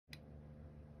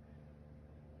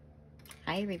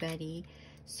Hi everybody.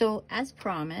 So as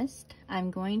promised,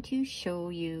 I'm going to show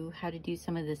you how to do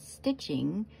some of the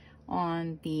stitching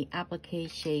on the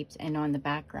applique shapes and on the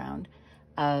background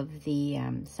of the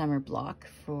summer block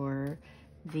for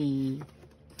the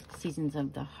Seasons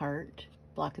of the Heart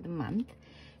block of the month.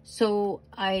 So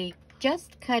I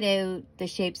just cut out the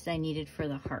shapes I needed for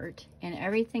the heart, and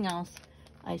everything else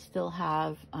I still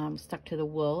have stuck to the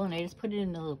wool, and I just put it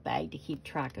in a little bag to keep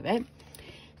track of it.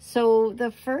 So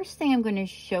the first thing I'm going to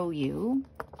show you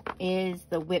is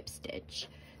the whip stitch.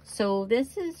 So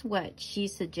this is what she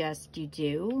suggests you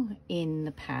do in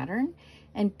the pattern.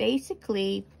 And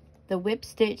basically the whip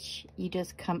stitch, you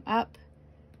just come up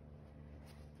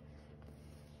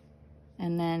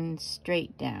and then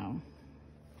straight down.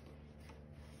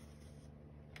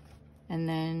 And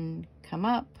then come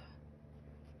up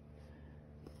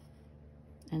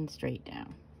and straight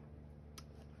down.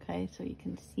 Okay, so you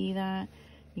can see that.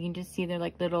 You can just see they're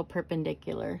like little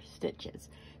perpendicular stitches.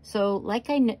 So like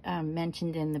I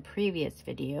mentioned in the previous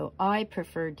video, I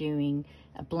prefer doing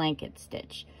a blanket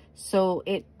stitch. So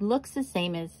it looks the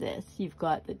same as this. You've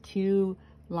got the two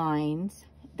lines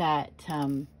that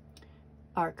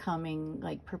are coming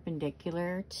like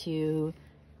perpendicular to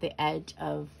the edge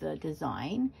of the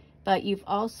design, but you've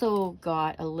also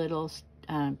got a little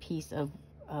piece of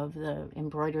the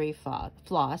embroidery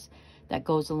floss that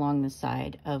goes along the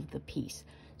side of the piece.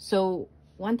 So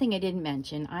one thing I didn't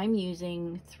mention, I'm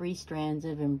using 3 strands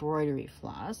of embroidery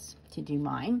floss to do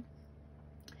mine.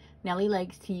 Nellie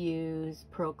likes to use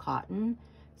Pearl Cotton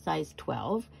size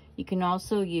 12. You can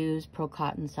also use Pearl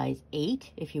Cotton size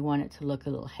 8 if you want it to look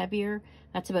a little heavier.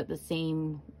 That's about the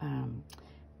same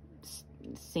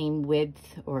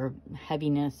width or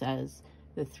heaviness as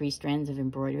the 3 strands of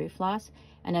embroidery floss.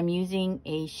 And I'm using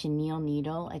a chenille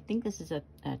needle. I think this is a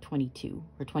 22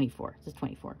 or 24. This is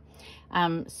 24.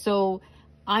 So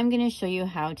I'm going to show you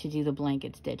how to do the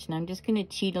blanket stitch. And I'm just going to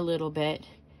cheat a little bit.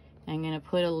 I'm going to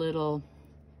put a little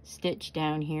stitch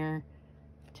down here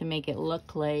to make it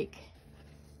look like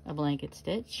a blanket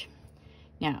stitch.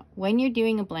 Now, when you're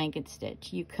doing a blanket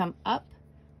stitch, you come up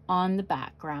on the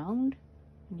background.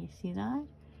 Can you see that?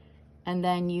 And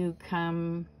then you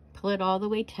pull it all the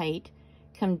way tight,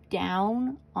 come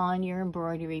down on your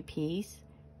embroidery piece,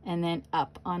 and then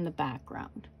up on the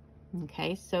background.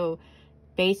 Okay, so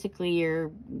basically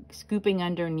you're scooping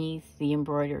underneath the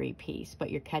embroidery piece, but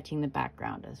you're catching the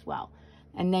background as well.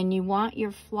 And then you want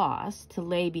your floss to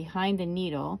lay behind the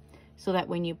needle so that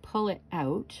when you pull it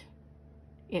out,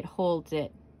 it holds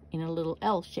it in a little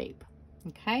L shape.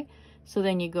 Okay, so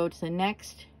then you go to the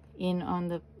next in on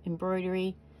the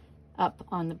embroidery, up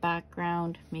on the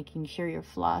background, making sure your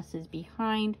floss is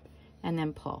behind, and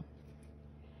then pull.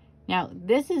 Now,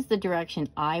 this is the direction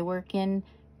I work in.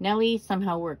 Nellie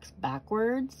somehow works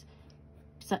backwards.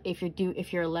 So if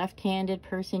you're a left-handed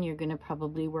person, you're going to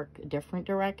probably work a different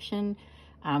direction.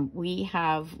 We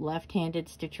have left-handed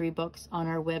stitchery books on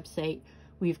our website.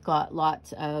 We've got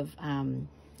lots of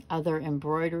other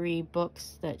embroidery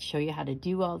books that show you how to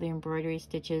do all the embroidery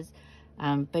stitches.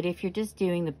 But if you're just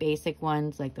doing the basic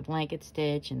ones like the blanket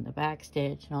stitch and the back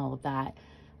stitch and all of that,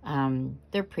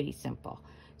 they're pretty simple.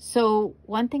 So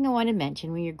one thing I want to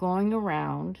mention, when you're going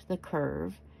around the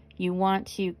curve, you want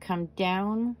to come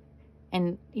down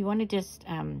and you want to just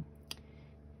kind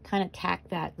of tack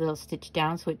that little stitch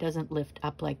down so it doesn't lift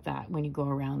up like that when you go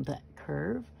around the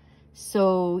curve.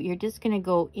 So you're just going to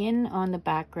go in on the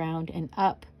background and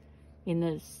up in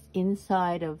the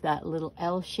inside of that little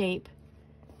L shape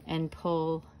and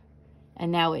pull,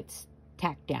 and now it's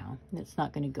tacked down. It's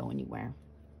not going to go anywhere.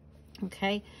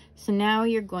 Okay, so now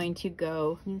you're going to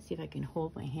go, let me see if I can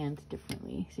hold my hands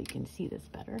differently so you can see this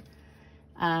better.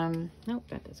 Nope,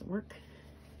 that doesn't work.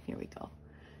 Here we go.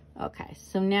 Okay,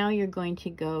 so now you're going to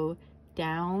go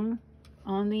down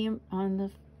on the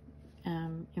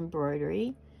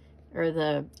embroidery or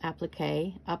the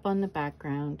applique, up on the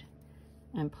background,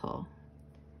 and pull.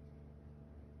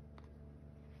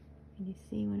 Can you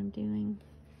see what I'm doing?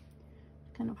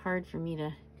 It's kind of hard for me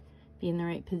to be in the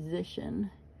right position,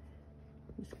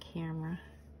 this camera.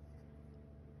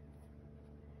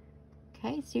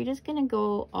 Okay, so you're just going to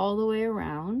go all the way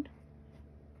around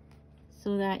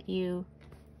so that you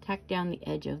tack down the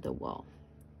edge of the wool.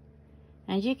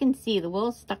 As you can see, the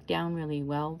wool stuck down really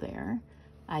well there.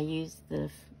 I used the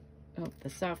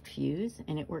soft fuse,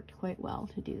 and it worked quite well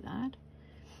to do that.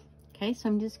 Okay, so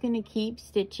I'm just going to keep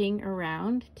stitching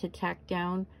around to tack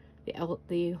down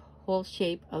the whole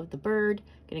shape of the bird.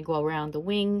 I'm going to go around the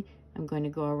wing. I'm going to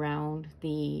go around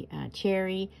the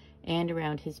cherry and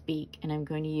around his beak, and I'm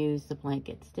going to use the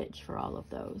blanket stitch for all of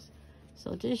those. So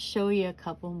I'll just show you a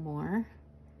couple more.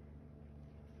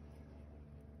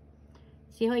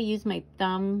 See how I use my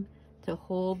thumb to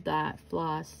hold that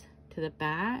floss to the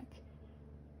back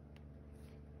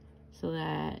so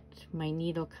that my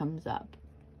needle comes up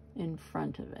in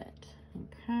front of it,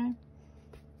 okay?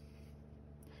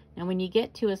 Now when you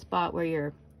get to a spot where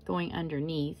you're going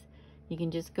underneath, you can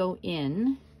just go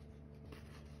in,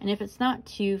 and if it's not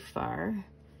too far,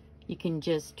 you can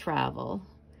just travel,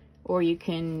 or you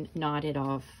can knot it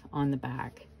off on the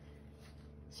back.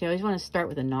 So you always want to start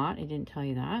with a knot. I didn't tell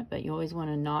you that, but you always want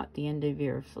to knot the end of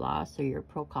your floss or your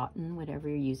Pro Cotton, whatever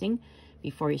you're using,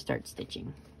 before you start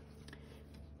stitching.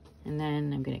 And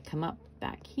then I'm going to come up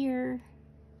back here.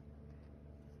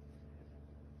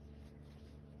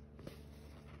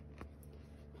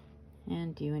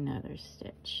 And do another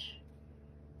stitch.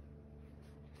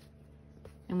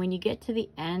 And when you get to the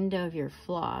end of your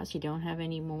floss, you don't have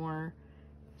any more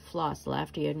floss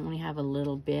left, you only have a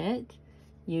little bit,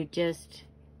 you just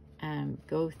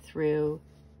go through,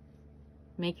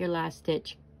 make your last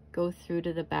stitch, go through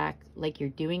to the back like you're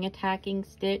doing a tacking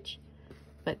stitch,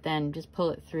 but then just pull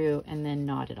it through and then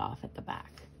knot it off at the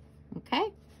back.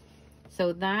 Okay,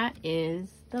 so that is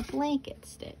the blanket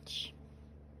stitch.